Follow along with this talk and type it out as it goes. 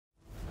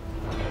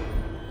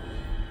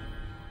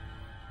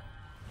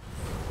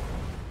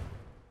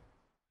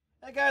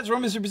Hi guys,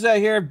 Rumblysuperset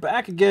here,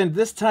 back again,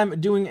 this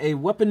time doing a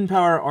weapon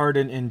power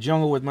Ardan in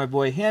jungle with my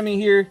boy Hammy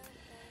here.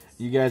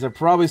 You guys have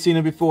probably seen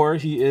him before.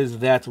 He is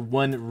that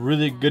one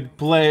really good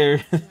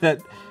player that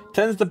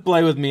tends to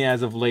play with me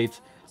as of late.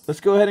 Let's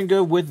go ahead and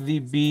go with the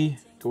B,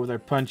 go with our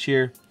punch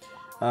here,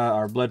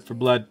 our blood for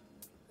blood.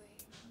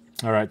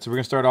 Alright, so we're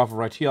going to start off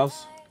right here.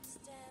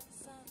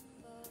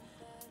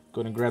 Go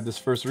ahead and grab this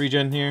first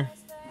regen here.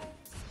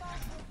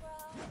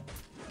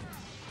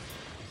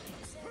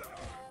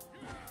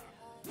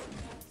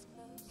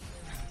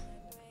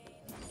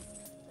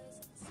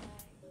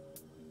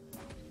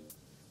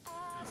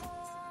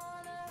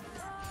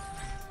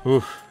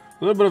 Oof,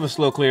 a little bit of a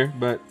slow clear,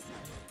 but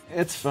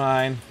it's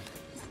fine.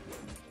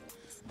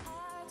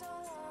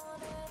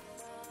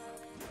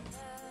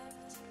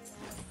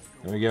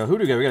 There we go. Who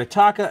do we got? We got a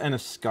Taka and a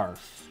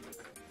Scarf.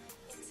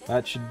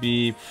 That should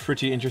be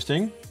pretty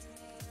interesting.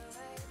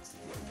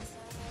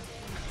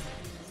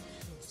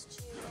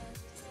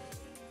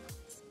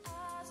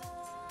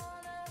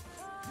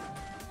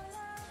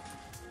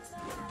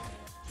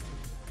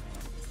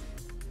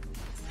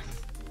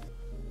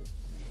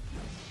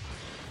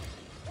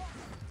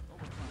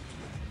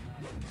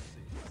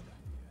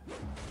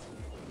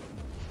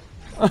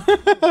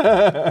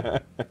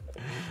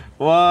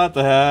 What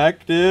the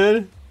heck,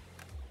 dude?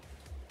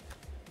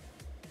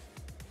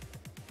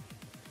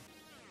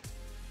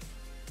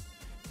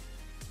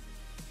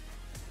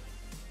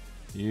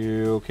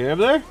 You okay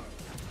over there?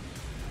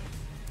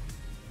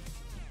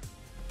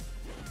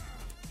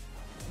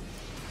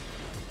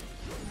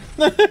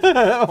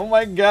 Oh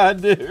my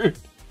god, dude.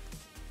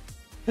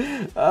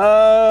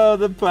 Oh,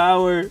 the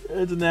power.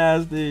 It's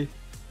nasty.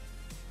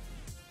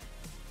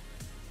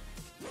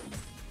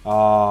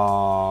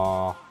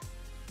 Aww.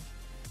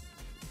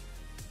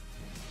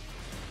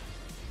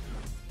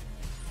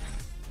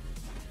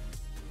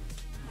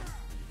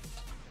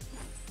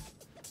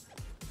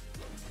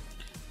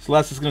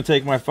 Celeste is going to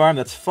take my farm.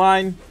 That's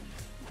fine.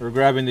 We're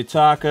grabbing the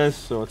Takas,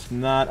 so it's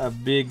not a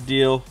big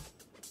deal.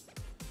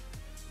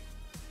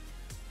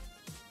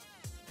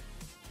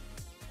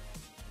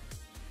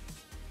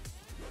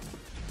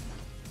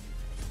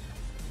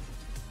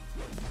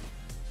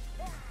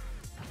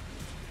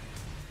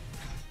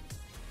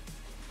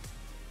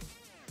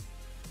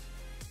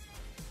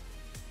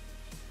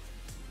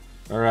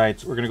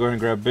 Alright, we're going to go ahead and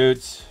grab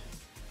boots.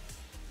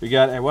 We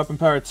got a weapon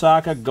powered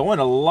Taka going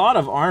a lot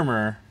of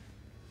armor.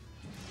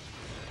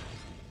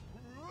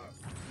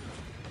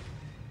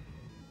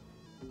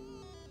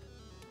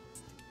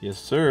 Yes,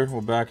 sir.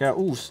 We'll back out.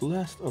 Ooh,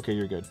 Celeste. Okay,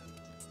 you're good.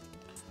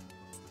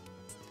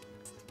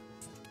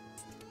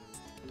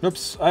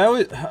 Oops. I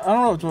don't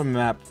know what's my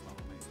map.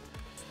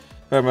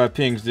 My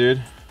pings,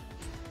 dude.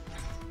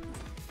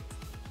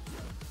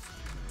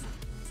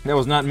 That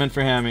was not meant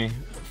for Hammy.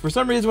 For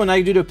some reason, when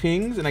I do the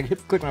pings and I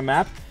click my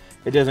map,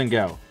 it doesn't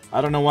go. I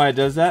don't know why it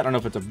does that. I don't know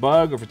if it's a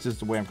bug or if it's just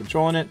the way I'm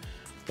controlling it.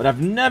 But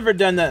I've never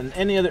done that in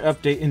any other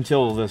update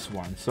until this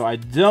one. So I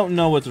don't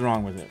know what's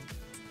wrong with it.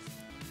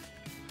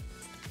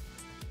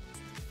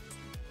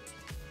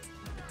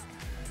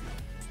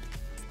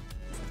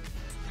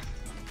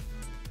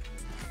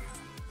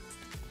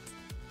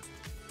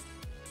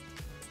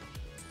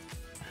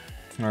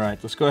 Alright,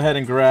 let's go ahead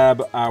and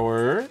grab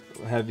our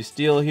heavy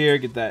steel here,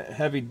 get that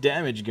heavy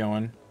damage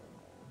going.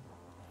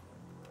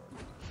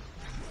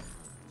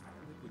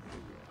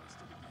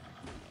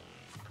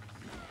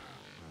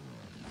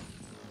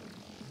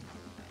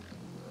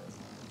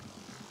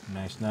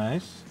 Nice,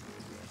 nice.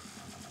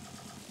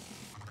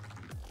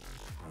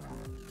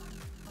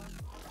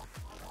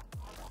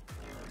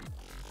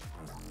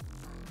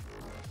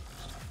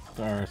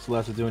 Alright,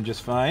 Celeste is doing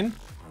just fine.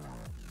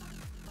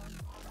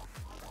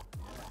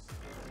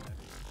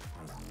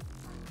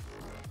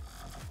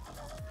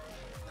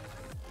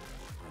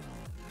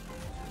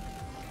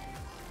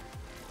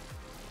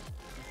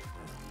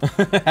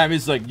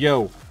 Hammy's like,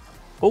 yo,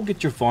 go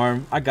get your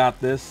farm. I got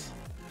this.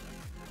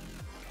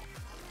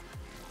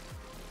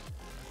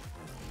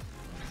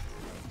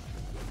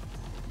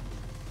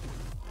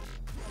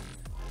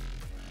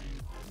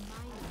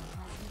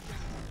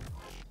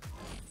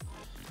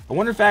 I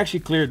wonder if I actually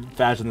cleared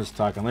faster than this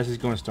talk, unless he's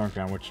going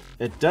Stormcrown, which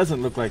it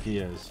doesn't look like he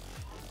is.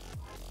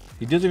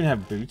 He doesn't even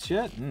have boots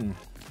yet?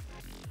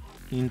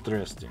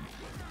 Interesting.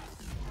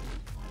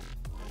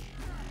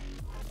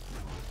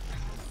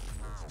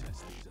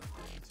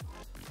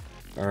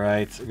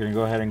 Alright, we're gonna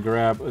go ahead and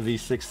grab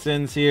these 6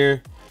 sins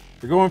here.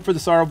 We're going for the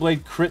Sorrow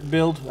Blade crit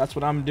build. That's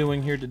what I'm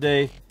doing here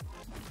today.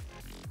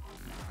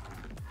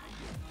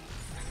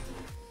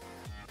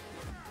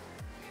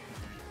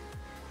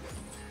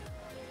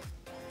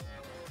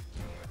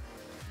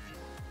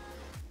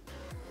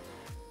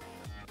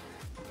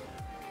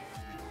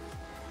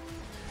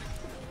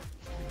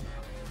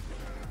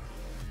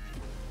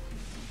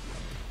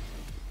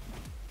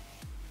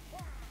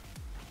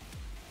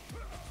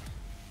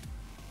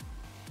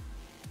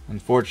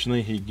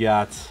 Unfortunately, he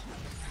got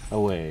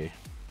away.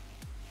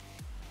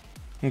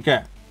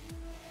 Okay.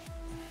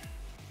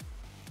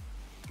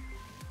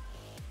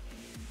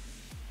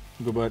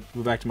 Go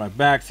back to my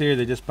backs here.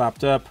 They just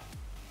popped up.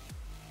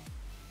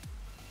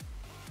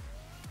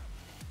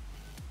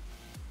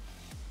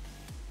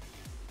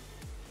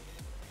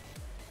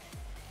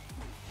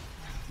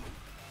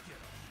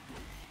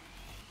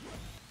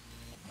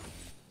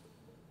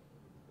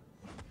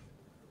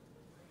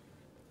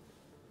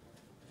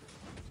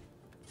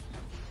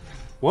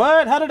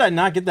 What? How did I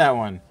not get that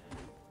one?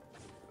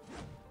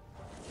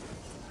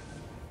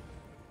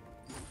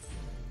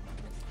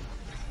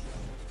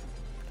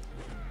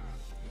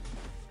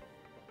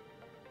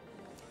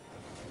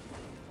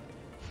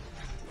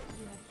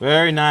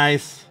 Very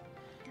nice.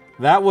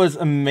 That was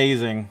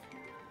amazing.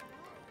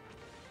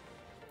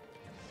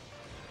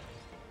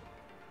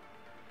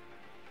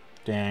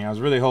 Dang, I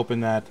was really hoping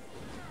that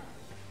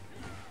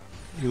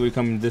he would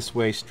come this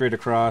way straight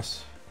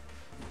across.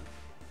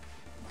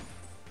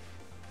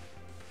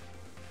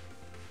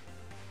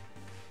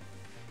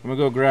 I'm gonna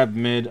go grab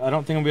mid. I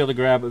don't think I'll be able to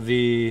grab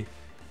the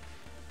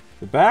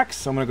backs,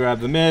 so I'm gonna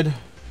grab the mid.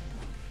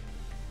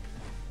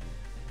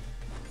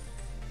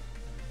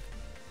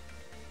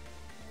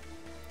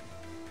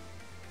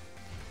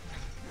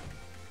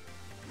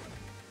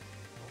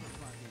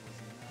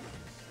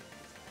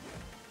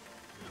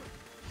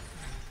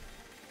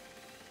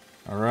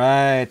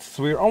 Alright,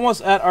 so we're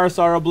almost at our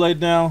Sorrow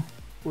Blade now.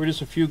 We're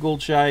just a few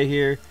gold shy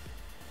here.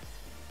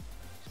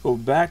 Let's go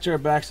back to our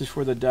backs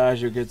before the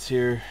Dajo gets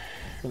here.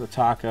 Or the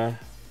Taka.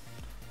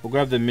 We'll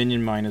grab the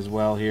minion mine as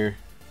well here.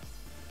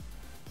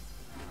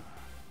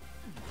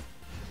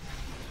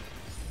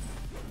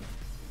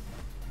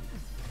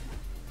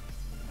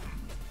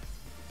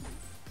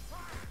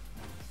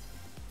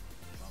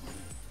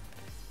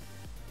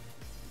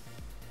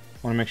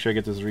 I want to make sure I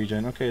get this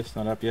regen. Okay, it's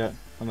not up yet.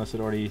 Unless it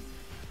already...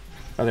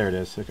 Oh, there it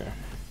is. Okay.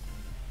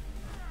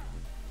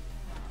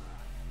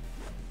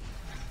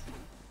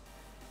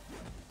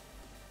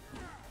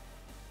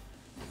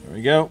 There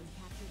we go.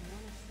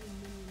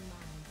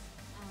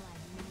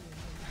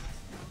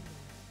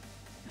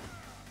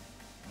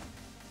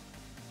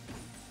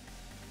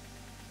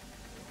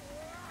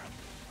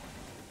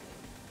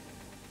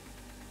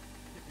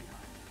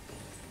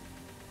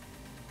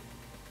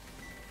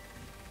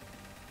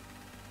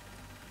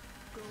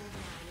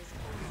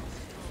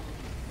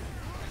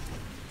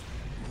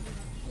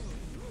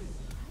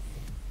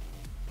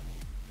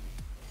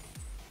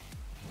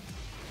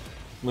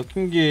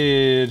 Looking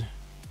good.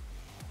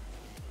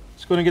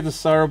 Just going to get the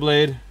Sorrow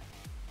Blade.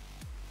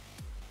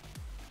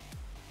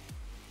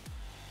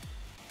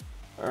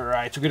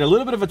 Alright, so we get a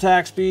little bit of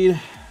attack speed.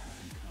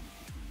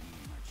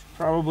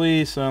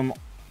 Probably some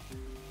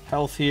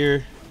health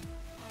here.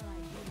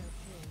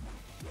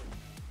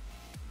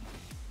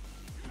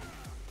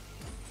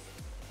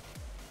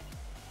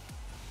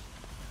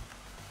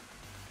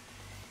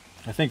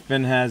 I think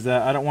Finn has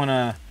that. I don't want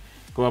to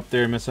go up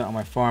there and miss out on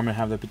my farm and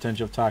have the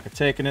potential of Taka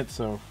taking it,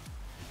 so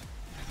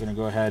I'm going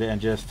to go ahead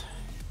and just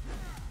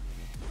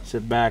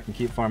sit back and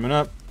keep farming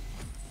up.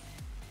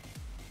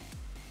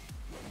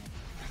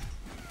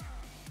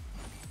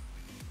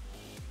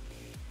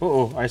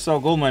 Uh-oh, I saw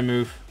gold mine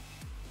move.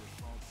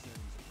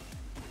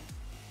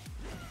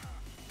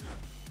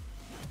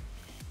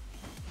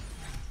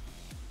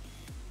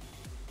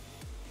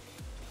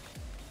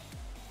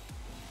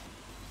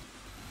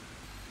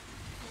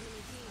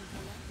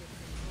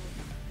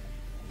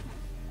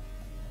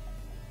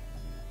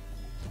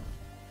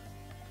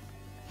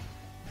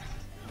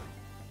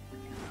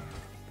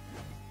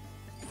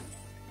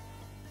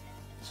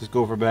 Let's just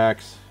go for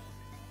backs.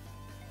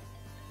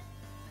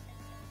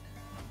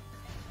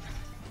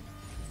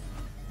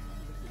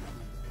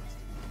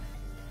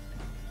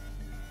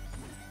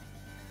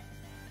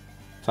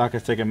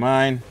 Taka's taking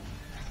mine.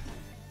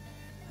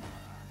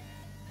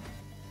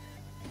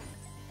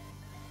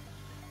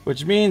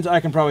 Which means I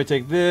can probably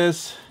take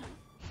this.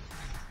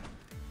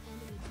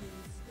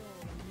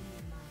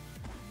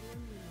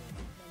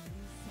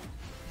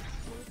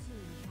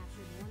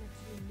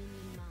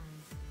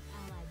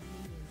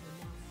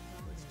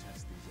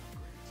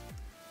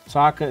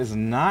 Taka is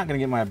not going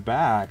to get my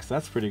backs.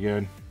 That's pretty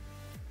good.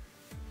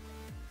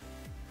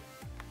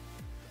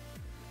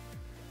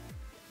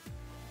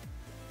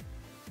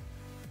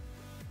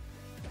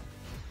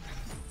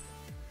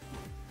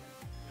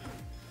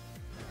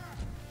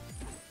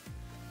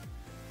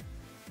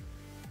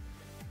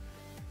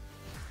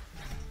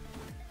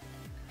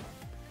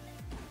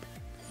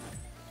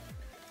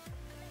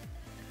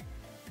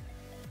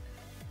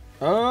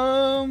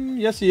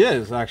 Yes he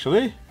is,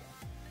 actually.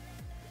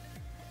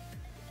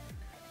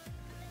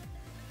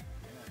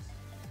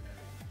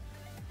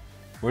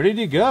 Where did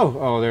he go?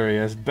 Oh, there he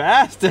is.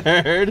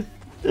 Bastard!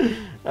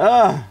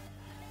 Ah,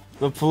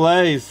 the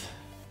plays.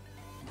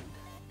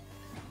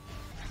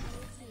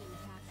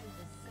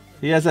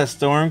 He has that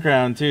Storm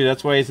Crown too.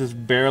 That's why he's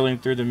just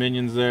barreling through the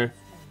minions there.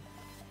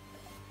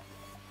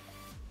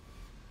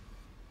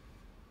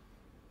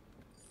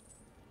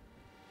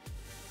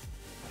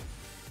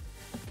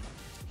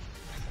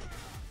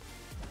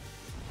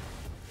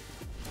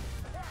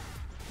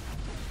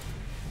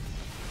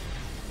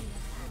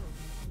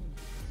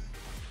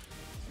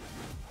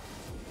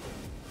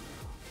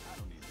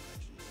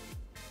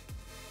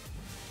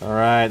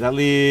 Alright, that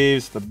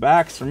leaves the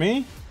backs for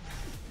me.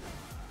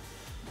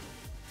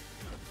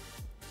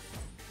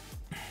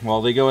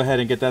 While they go ahead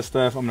and get that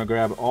stuff, I'm going to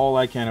grab all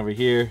I can over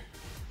here.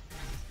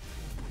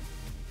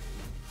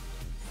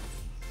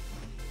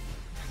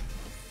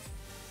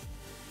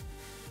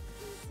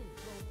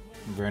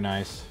 Very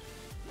nice.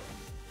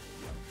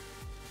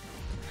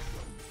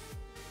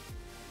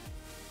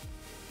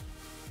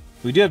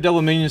 We do have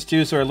double minions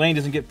too, so our lane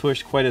doesn't get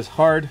pushed quite as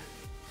hard.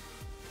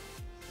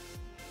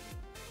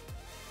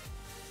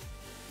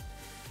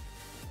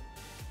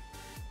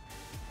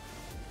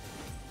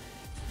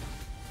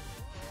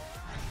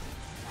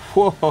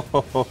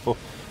 Whoa,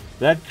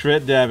 that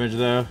crit damage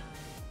though.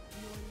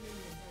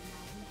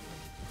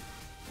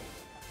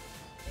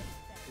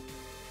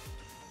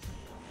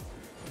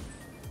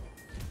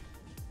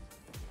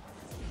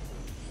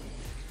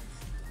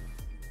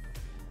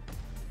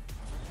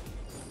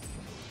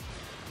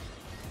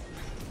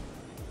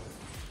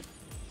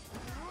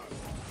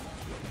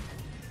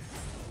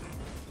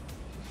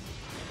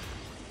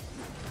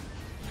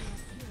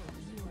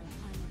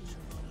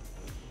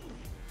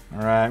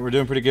 All right, we're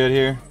doing pretty good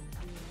here.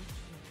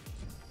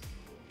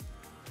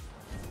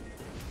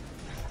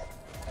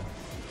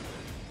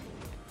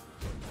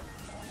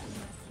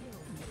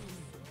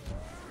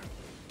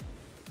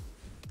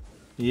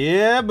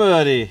 Yeah,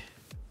 buddy.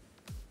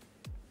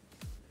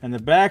 And the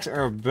backs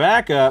are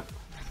back up.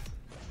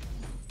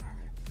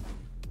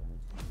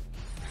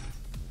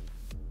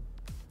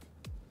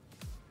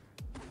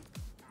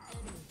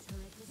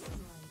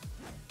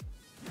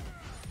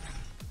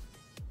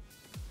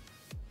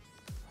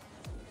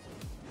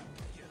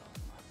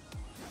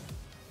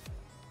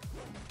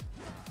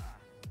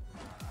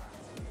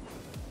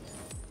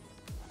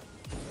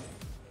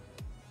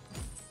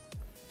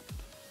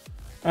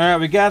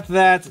 Alright, we got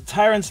that.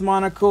 Tyrant's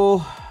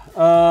Monocle.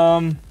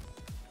 I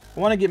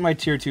want to get my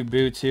tier 2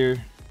 boots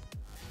here.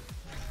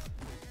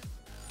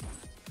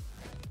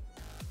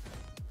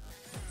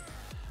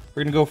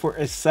 We're going to go for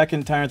a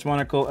second Tyrant's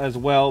Monocle as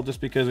well, just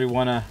because we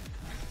want to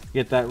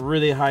get that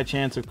really high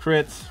chance of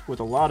crits with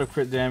a lot of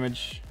crit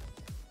damage.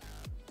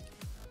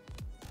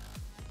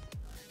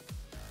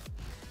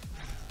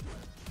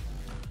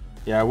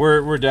 Yeah,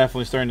 we're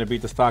definitely starting to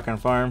beat the stock on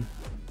farm.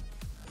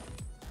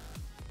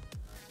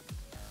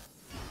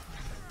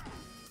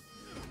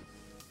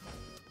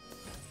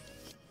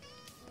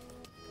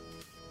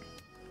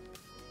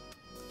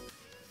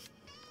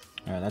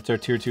 Alright, that's our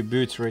tier 2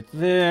 boots right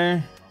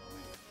there.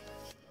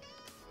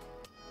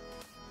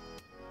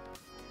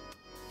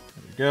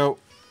 There we go.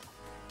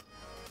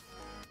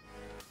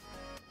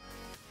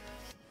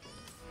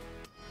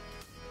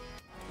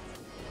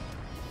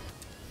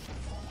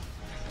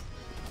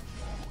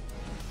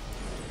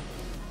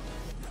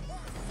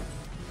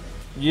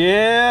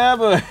 Yeah,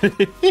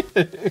 buddy.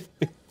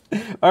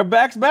 Our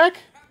back's back?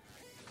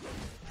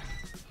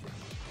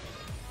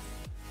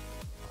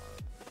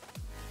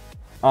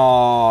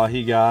 Oh,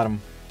 he got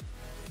him.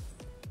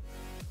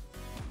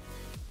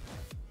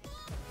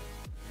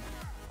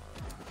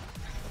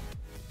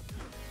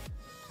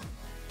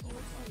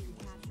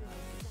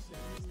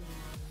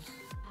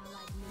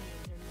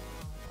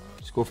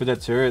 Just go for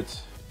that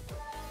turret.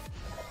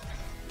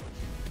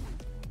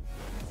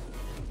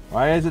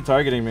 Why is it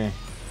targeting me?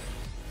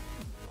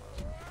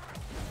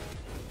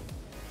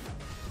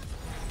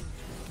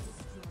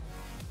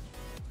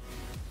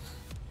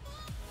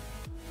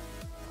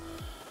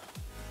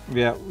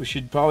 Yeah, we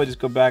should probably just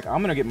go back.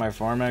 I'm gonna get my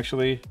farm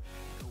actually.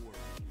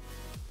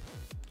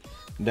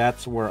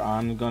 That's where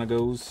I'm gonna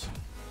go.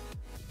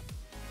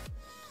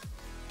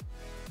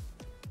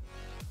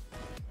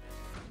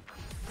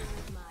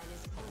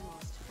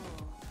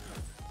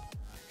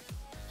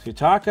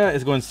 Sutaka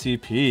is going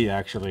CP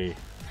actually.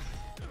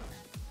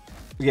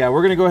 Yeah,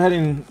 we're gonna go ahead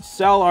and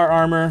sell our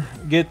armor,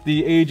 get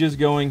the ages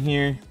going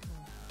here.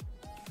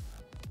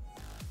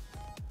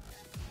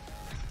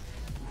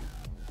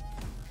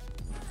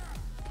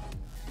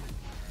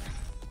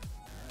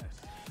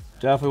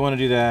 Definitely want to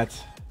do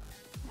that.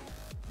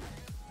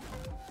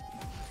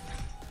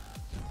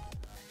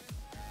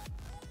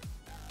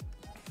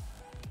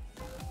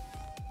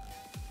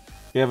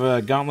 We have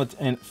a gauntlet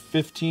in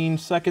 15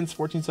 seconds,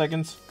 14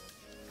 seconds.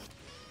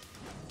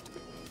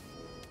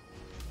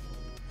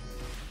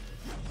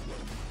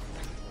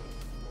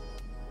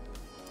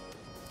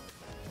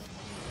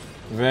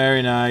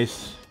 Very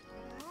nice.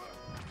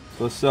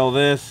 So let's sell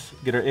this,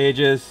 get our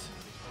ages.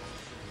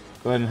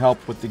 Go ahead and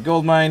help with the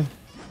gold mine.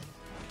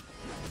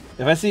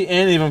 If I see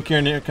any of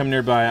them come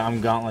nearby,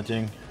 I'm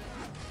gauntleting.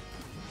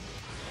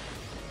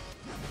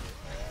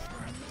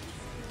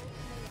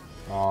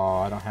 Oh,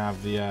 I don't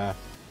have the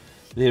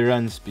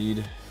run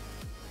speed.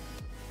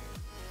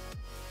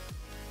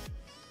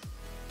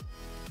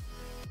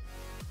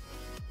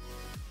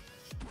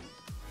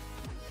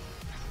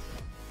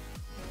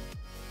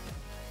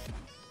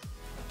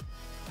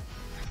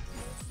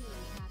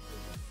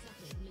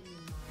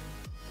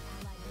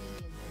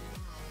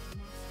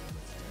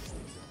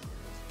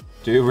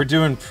 Dude, we're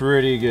doing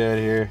pretty good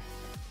here.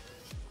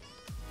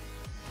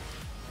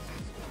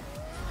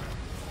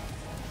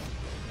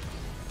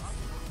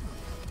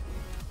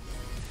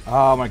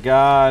 Oh my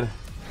god.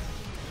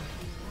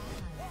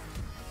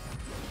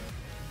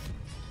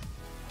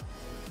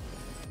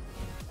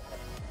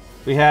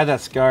 We had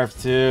that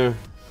scarf too.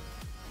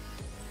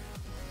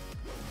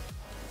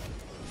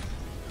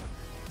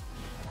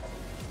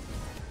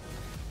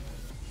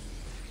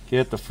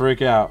 Get the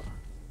freak out.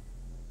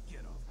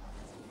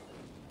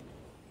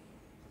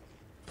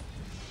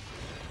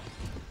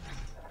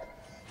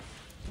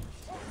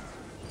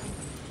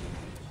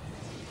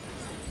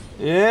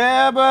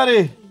 Yeah,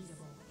 buddy.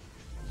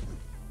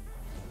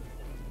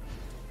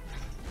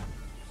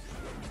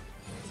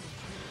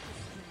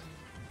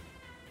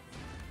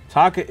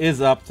 Taka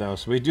is up though,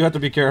 so we do have to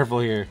be careful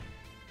here.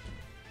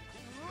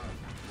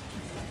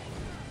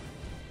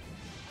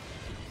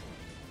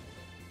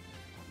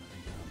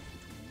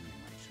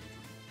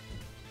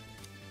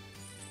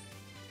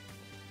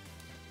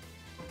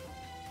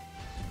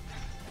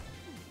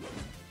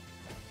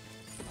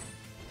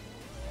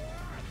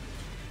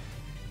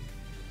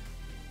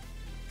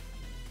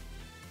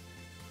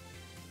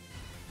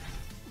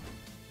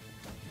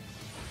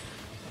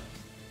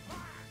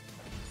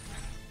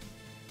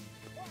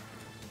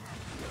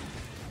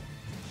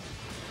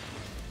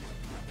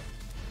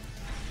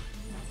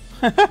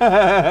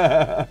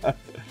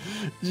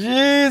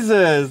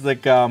 Jesus, the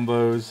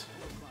combos.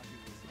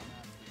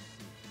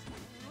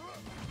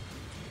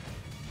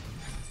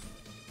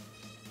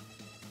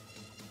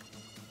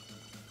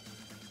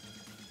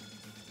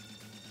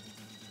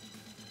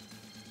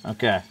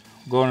 Okay,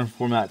 going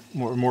for that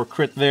more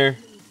crit there.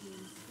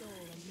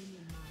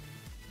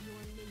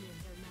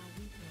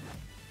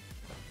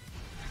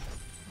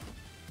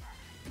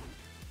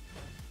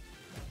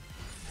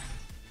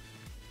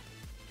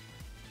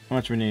 How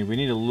much we need? We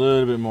need a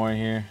little bit more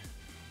here.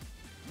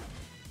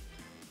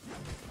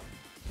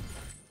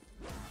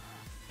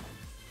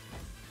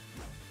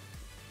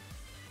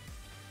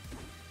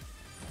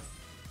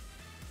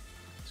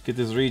 Let's get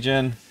this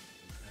regen.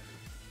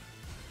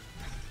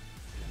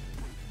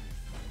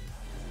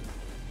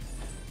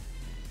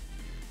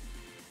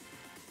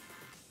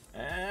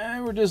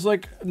 And we're just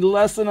like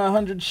less than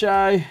 100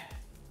 shy.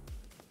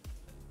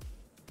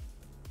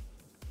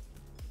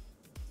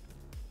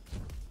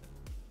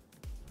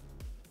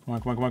 Come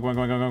on, come on, come on, come on,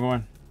 come on, come on, come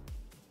on.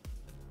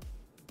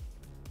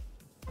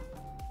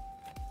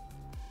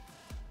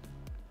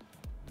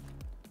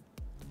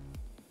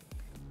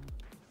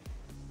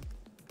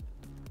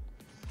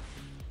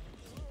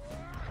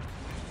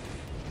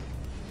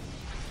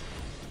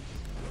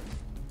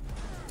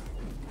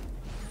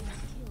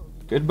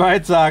 Goodbye,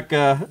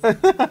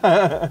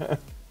 Taka.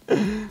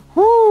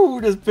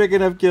 Whoo, just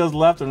picking up kills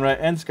left and right.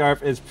 And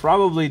Scarf is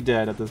probably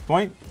dead at this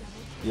point.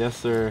 Yes,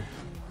 sir.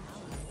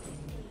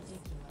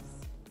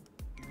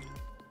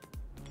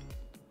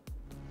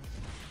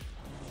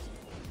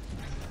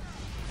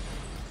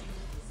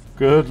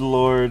 Good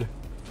lord.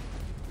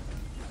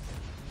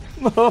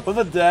 Oh,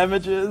 the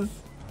damages.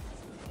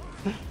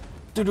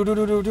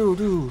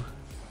 Do.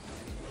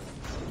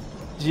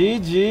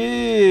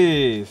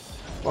 GG's.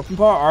 Weapon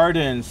Power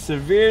Ardan.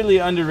 Severely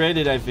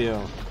underrated, I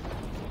feel.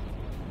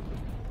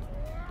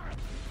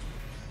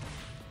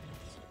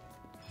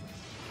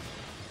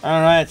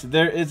 Alright, so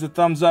there is a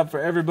thumbs up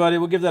for everybody.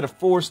 We'll give that a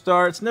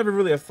 4-star. It's never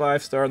really a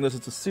 5-star unless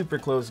it's a super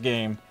close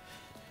game.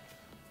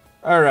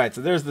 Alright, so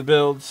there's the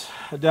builds.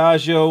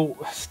 Adagio,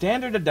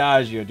 standard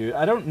Adagio, dude.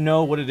 I don't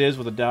know what it is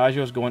with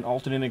Adagios going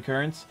alternating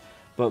currents,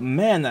 but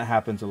man, that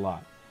happens a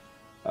lot.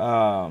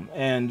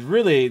 And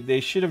really,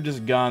 they should have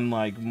just gone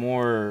like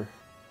more...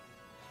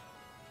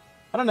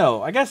 I don't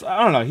know. I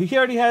don't know. He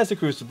already has the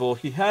Crucible.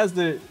 He has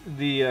the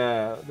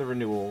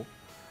Renewal.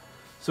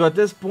 So at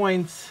this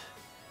point,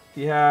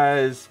 he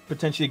has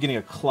potentially getting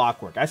a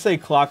Clockwork. I say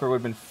Clockwork would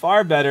have been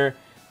far better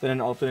than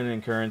an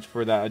alternating current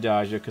for that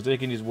Adagio, because they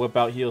can just whip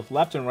out heals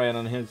left and right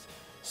on his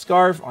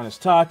Scarf, on his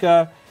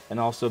Taka, and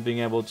also being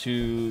able to,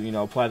 you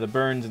know, apply the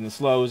burns and the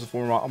slows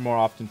more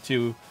often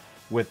too,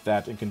 with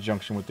that in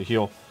conjunction with the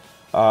heal.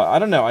 I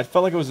don't know. I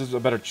felt like it was just a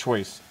better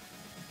choice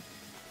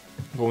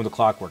going with the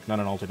Clockwork, not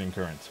an alternating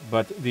current.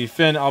 But the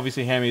Finn,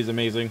 obviously, Hammy is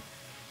amazing.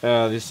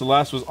 The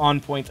Celeste was on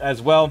point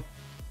as well.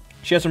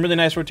 She has some really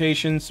nice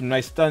rotations, some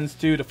nice stuns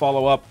too to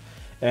follow up,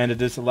 and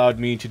this allowed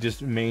me to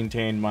just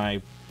maintain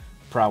my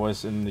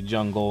prowess in the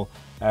jungle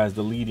as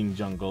the leading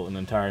jungle in the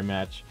entire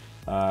match.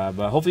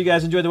 But hopefully you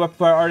guys enjoyed the Weapon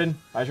Power Ardan.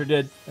 I sure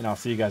did, and I'll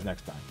see you guys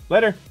next time.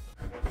 Later!